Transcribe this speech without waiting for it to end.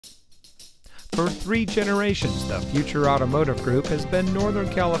For 3 generations, the Future Automotive Group has been Northern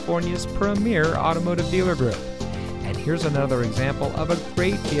California's premier automotive dealer group. And here's another example of a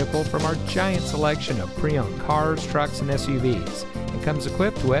great vehicle from our giant selection of pre-owned cars, trucks, and SUVs. It comes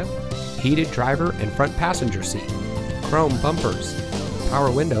equipped with heated driver and front passenger seat, chrome bumpers, power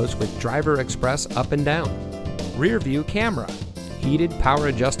windows with driver express up and down, rear view camera, heated power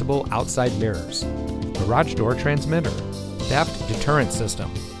adjustable outside mirrors, garage door transmitter, theft deterrent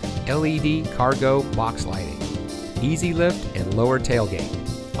system, LED cargo box lighting, easy lift and lower tailgate,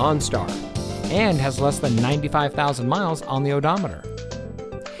 OnStar, and has less than 95,000 miles on the odometer.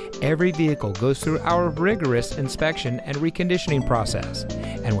 Every vehicle goes through our rigorous inspection and reconditioning process,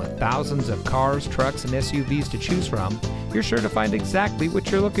 and with thousands of cars, trucks, and SUVs to choose from, you're sure to find exactly what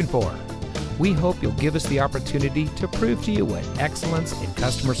you're looking for. We hope you'll give us the opportunity to prove to you what excellence in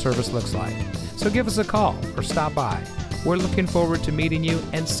customer service looks like. So give us a call or stop by. We're looking forward to meeting you,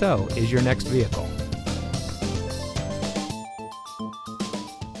 and so is your next vehicle.